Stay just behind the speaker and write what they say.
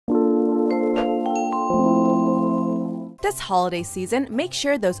This holiday season, make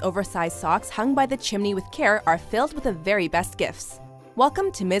sure those oversized socks hung by the chimney with care are filled with the very best gifts.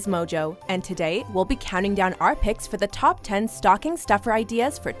 Welcome to MsMojo, and today we'll be counting down our picks for the top 10 stocking stuffer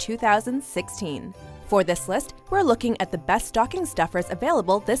ideas for 2016. For this list, we're looking at the best stocking stuffers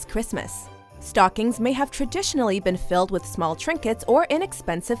available this Christmas. Stockings may have traditionally been filled with small trinkets or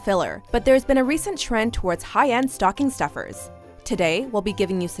inexpensive filler, but there's been a recent trend towards high-end stocking stuffers. Today, we'll be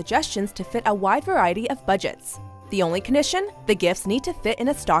giving you suggestions to fit a wide variety of budgets. The only condition? The gifts need to fit in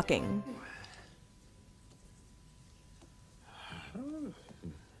a stocking.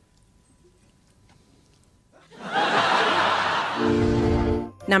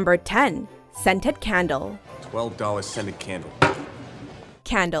 Number 10. Scented Candle. $12 scented candle.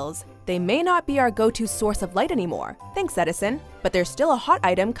 Candles. They may not be our go-to source of light anymore, thanks Edison, but they're still a hot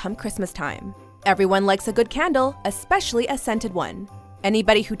item come Christmas time. Everyone likes a good candle, especially a scented one.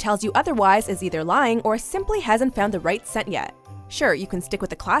 Anybody who tells you otherwise is either lying or simply hasn't found the right scent yet. Sure, you can stick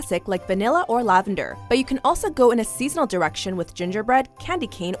with a classic like vanilla or lavender, but you can also go in a seasonal direction with gingerbread, candy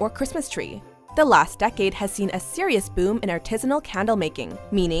cane, or Christmas tree. The last decade has seen a serious boom in artisanal candle making,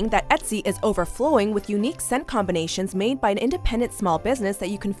 meaning that Etsy is overflowing with unique scent combinations made by an independent small business that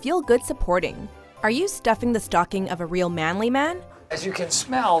you can feel good supporting. Are you stuffing the stocking of a real manly man? As you can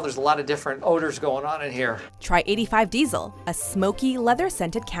smell, there's a lot of different odors going on in here. Try 85 Diesel, a smoky,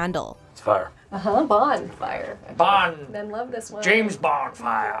 leather-scented candle. It's fire. Bonfire. Bond. Men love this one. James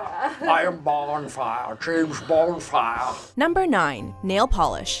Bonfire. I am Bonfire. James Bonfire. Number 9. Nail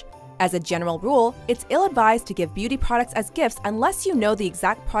polish. As a general rule, it's ill-advised to give beauty products as gifts unless you know the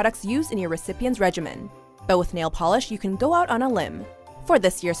exact products used in your recipient's regimen. But with nail polish, you can go out on a limb. For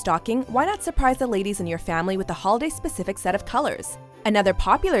this year's stocking, why not surprise the ladies in your family with a holiday-specific set of colors? Another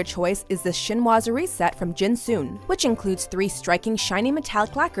popular choice is the chinoiserie set from Jinsoon, which includes 3 striking shiny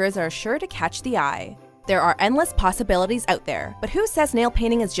metallic lacquers that are sure to catch the eye. There are endless possibilities out there, but who says nail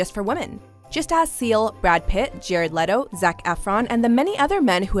painting is just for women? Just ask Seal, Brad Pitt, Jared Leto, Zac Efron, and the many other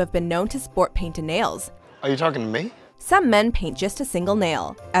men who have been known to sport painted nails. Are you talking to me? Some men paint just a single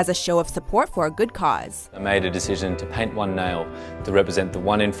nail, as a show of support for a good cause. I made a decision to paint one nail to represent the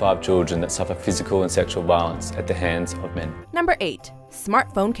 1 in 5 children that suffer physical and sexual violence at the hands of men. Number 8.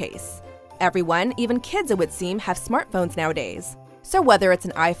 Smartphone case. Everyone, even kids it would seem, have smartphones nowadays. So whether it's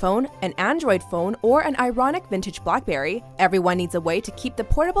an iPhone, an Android phone, or an ironic vintage BlackBerry, everyone needs a way to keep the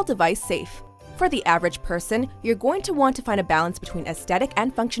portable device safe. For the average person, you're going to want to find a balance between aesthetic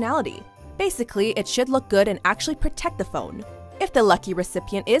and functionality. Basically, it should look good and actually protect the phone. If the lucky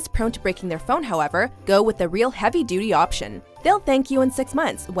recipient is prone to breaking their phone, however, go with the real heavy-duty option. They'll thank you in 6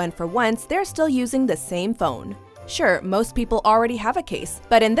 months, when for once, they're still using the same phone. Sure, most people already have a case,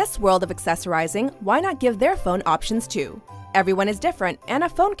 but in this world of accessorizing, why not give their phone options too? Everyone is different, and a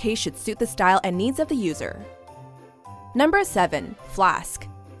phone case should suit the style and needs of the user. Number 7. Flask.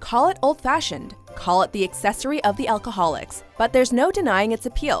 Call it old-fashioned, call it the accessory of the alcoholics, but there's no denying its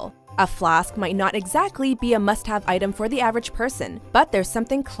appeal. A flask might not exactly be a must-have item for the average person, but there's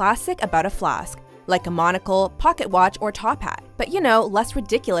something classic about a flask, like a monocle, pocket watch, or top hat. But you know, less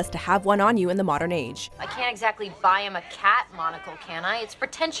ridiculous to have one on you in the modern age. I can't exactly buy him a cat monocle, can I? It's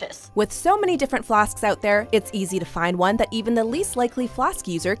pretentious. With so many different flasks out there, it's easy to find one that even the least likely flask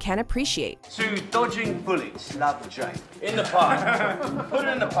user can appreciate. To dodging bullets, love Jane. In the pot. Put it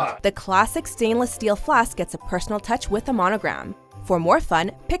in the pot. The classic stainless steel flask gets a personal touch with a monogram. For more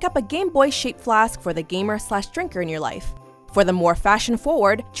fun, pick up a Game Boy-shaped flask for the gamer/drinker in your life. For the more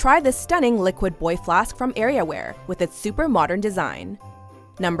fashion-forward, try this stunning liquid boy flask from Areaware with its super modern design.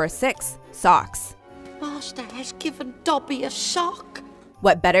 Number 6. Socks. Master has given Dobby a sock.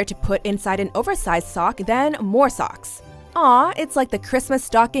 What better to put inside an oversized sock than more socks? Aw, it's like the Christmas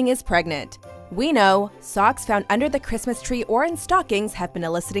stocking is pregnant. We know, socks found under the Christmas tree or in stockings have been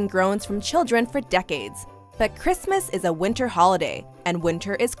eliciting groans from children for decades. But Christmas is a winter holiday, and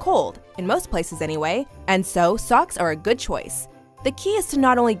winter is cold, in most places anyway, and so socks are a good choice. The key is to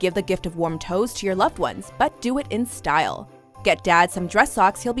not only give the gift of warm toes to your loved ones, but do it in style. Get dad some dress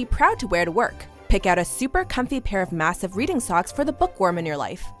socks he'll be proud to wear to work. Pick out a super comfy pair of massive reading socks for the bookworm in your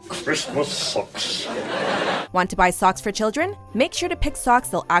life. Christmas socks. Want to buy socks for children? Make sure to pick socks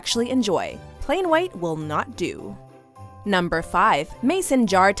they'll actually enjoy. Plain white will not do. Number 5. Mason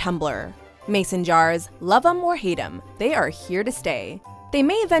jar tumbler. Mason jars, love 'em or hate 'em, they are here to stay. They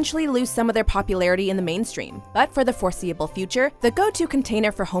may eventually lose some of their popularity in the mainstream, but for the foreseeable future, the go-to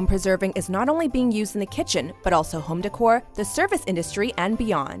container for home preserving is not only being used in the kitchen, but also home decor, the service industry, and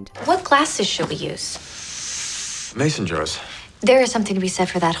beyond. What glasses should we use? Mason jars. There is something to be said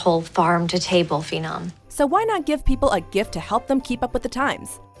for that whole farm-to-table phenom. So why not give people a gift to help them keep up with the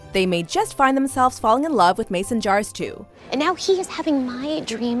times? They may just find themselves falling in love with mason jars too. And now he is having my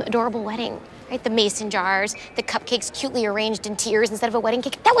dream adorable wedding. Right? The mason jars, the cupcakes cutely arranged in tiers instead of a wedding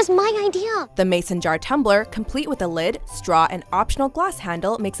cake. That was my idea. The mason jar tumbler, complete with a lid, straw, and optional glass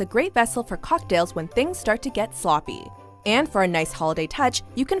handle, makes a great vessel for cocktails when things start to get sloppy. And for a nice holiday touch,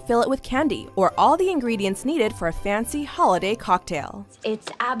 you can fill it with candy, or all the ingredients needed for a fancy holiday cocktail. It's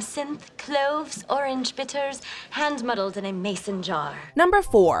absinthe, cloves, orange bitters, hand muddled in a mason jar. Number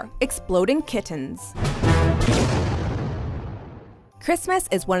 4. Exploding kittens. Christmas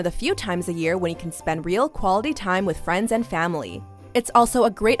is one of the few times a year when you can spend real quality time with friends and family. It's also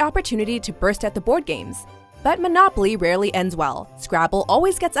a great opportunity to burst out the board games. But Monopoly rarely ends well, Scrabble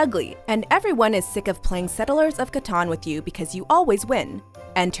always gets ugly, and everyone is sick of playing Settlers of Catan with you because you always win.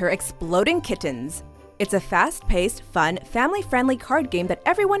 Enter Exploding Kittens. It's a fast-paced, fun, family-friendly card game that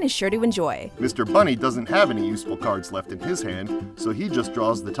everyone is sure to enjoy. Mr. Bunny doesn't have any useful cards left in his hand, so he just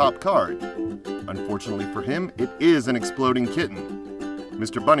draws the top card. Unfortunately for him, it is an exploding kitten.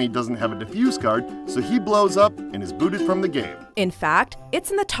 Mr. Bunny doesn't have a diffuse card, so he blows up and is booted from the game. In fact,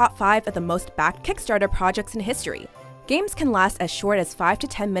 it's in the top 5 of the most backed Kickstarter projects in history. Games can last as short as 5 to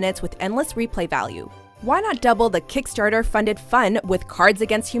 10 minutes with endless replay value. Why not double the Kickstarter-funded fun with Cards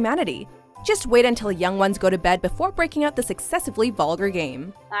Against Humanity? Just wait until the young ones go to bed before breaking out this excessively vulgar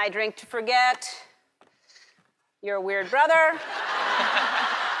game. I drink to forget. You're a weird brother.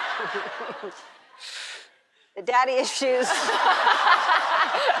 The daddy issues.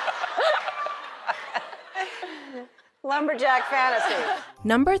 Lumberjack fantasy.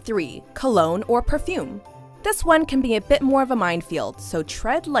 Number 3. Cologne or perfume. This one can be a bit more of a minefield, so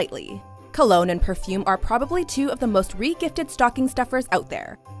tread lightly. Cologne and perfume are probably 2 of the most re-gifted stocking stuffers out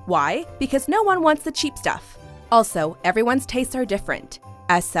there. Why? Because no one wants the cheap stuff. Also, everyone's tastes are different.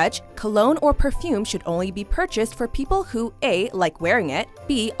 As such, cologne or perfume should only be purchased for people who A. like wearing it,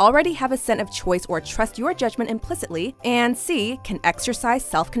 B. already have a sense of choice or trust your judgment implicitly, and C. can exercise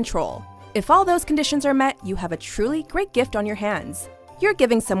self-control. If all those conditions are met, you have a truly great gift on your hands. You're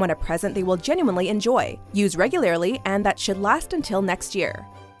giving someone a present they will genuinely enjoy, use regularly, and that should last until next year.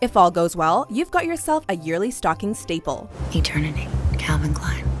 If all goes well, you've got yourself a yearly stocking staple. Eternity, Calvin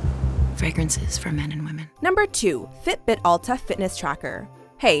Klein. Fragrances for men and women. Number 2. Fitbit Alta Fitness Tracker.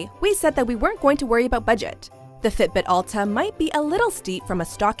 Hey, we said that we weren't going to worry about budget. The Fitbit Alta might be a little steep from a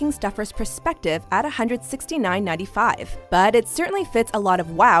stocking stuffer's perspective at $169.95, but it certainly fits a lot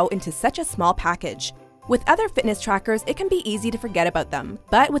of wow into such a small package. With other fitness trackers, it can be easy to forget about them,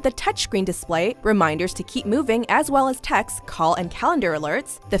 but with a touchscreen display, reminders to keep moving, as well as text, call, and calendar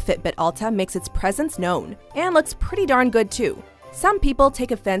alerts, the Fitbit Alta makes its presence known, and looks pretty darn good too. Some people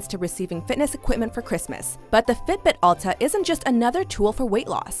take offense to receiving fitness equipment for Christmas, but the Fitbit Alta isn't just another tool for weight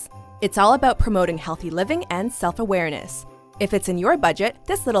loss. It's all about promoting healthy living and self-awareness. If it's in your budget,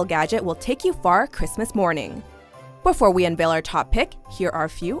 this little gadget will take you far Christmas morning. Before we unveil our top pick, here are a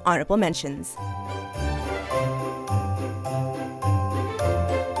few honorable mentions.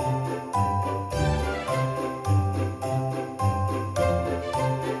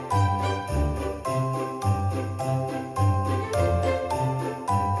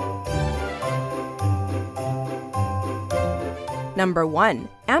 Number 1.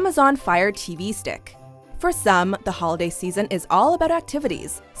 Amazon Fire TV Stick. For some, the holiday season is all about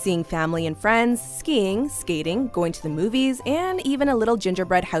activities, seeing family and friends, skiing, skating, going to the movies, and even a little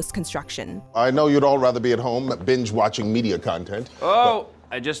gingerbread house construction. I know you'd all rather be at home binge watching media content. Oh,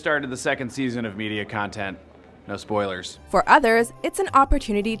 I just started the 2nd season of media content. No spoilers. For others, it's an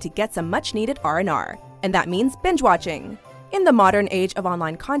opportunity to get some much-needed R&R, and that means binge watching. In the modern age of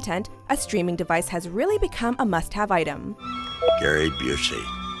online content, a streaming device has really become a must-have item. Gary Busey.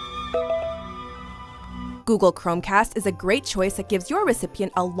 Google Chromecast is a great choice that gives your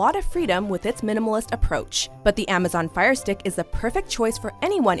recipient a lot of freedom with its minimalist approach. But the Amazon Fire Stick is the perfect choice for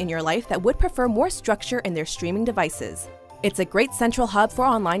anyone in your life that would prefer more structure in their streaming devices. It's a great central hub for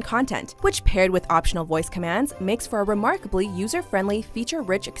online content, which paired with optional voice commands makes for a remarkably user-friendly,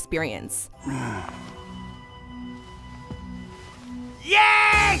 feature-rich experience.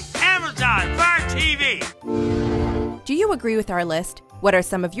 Yay! Amazon Fire TV! Do you agree with our list? What are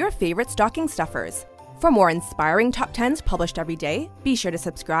some of your favorite stocking stuffers? For more inspiring top 10s published every day, be sure to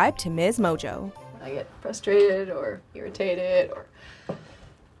subscribe to MsMojo. I get frustrated or irritated or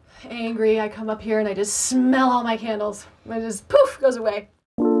angry. I come up here and I just smell all my candles. It just poof goes away.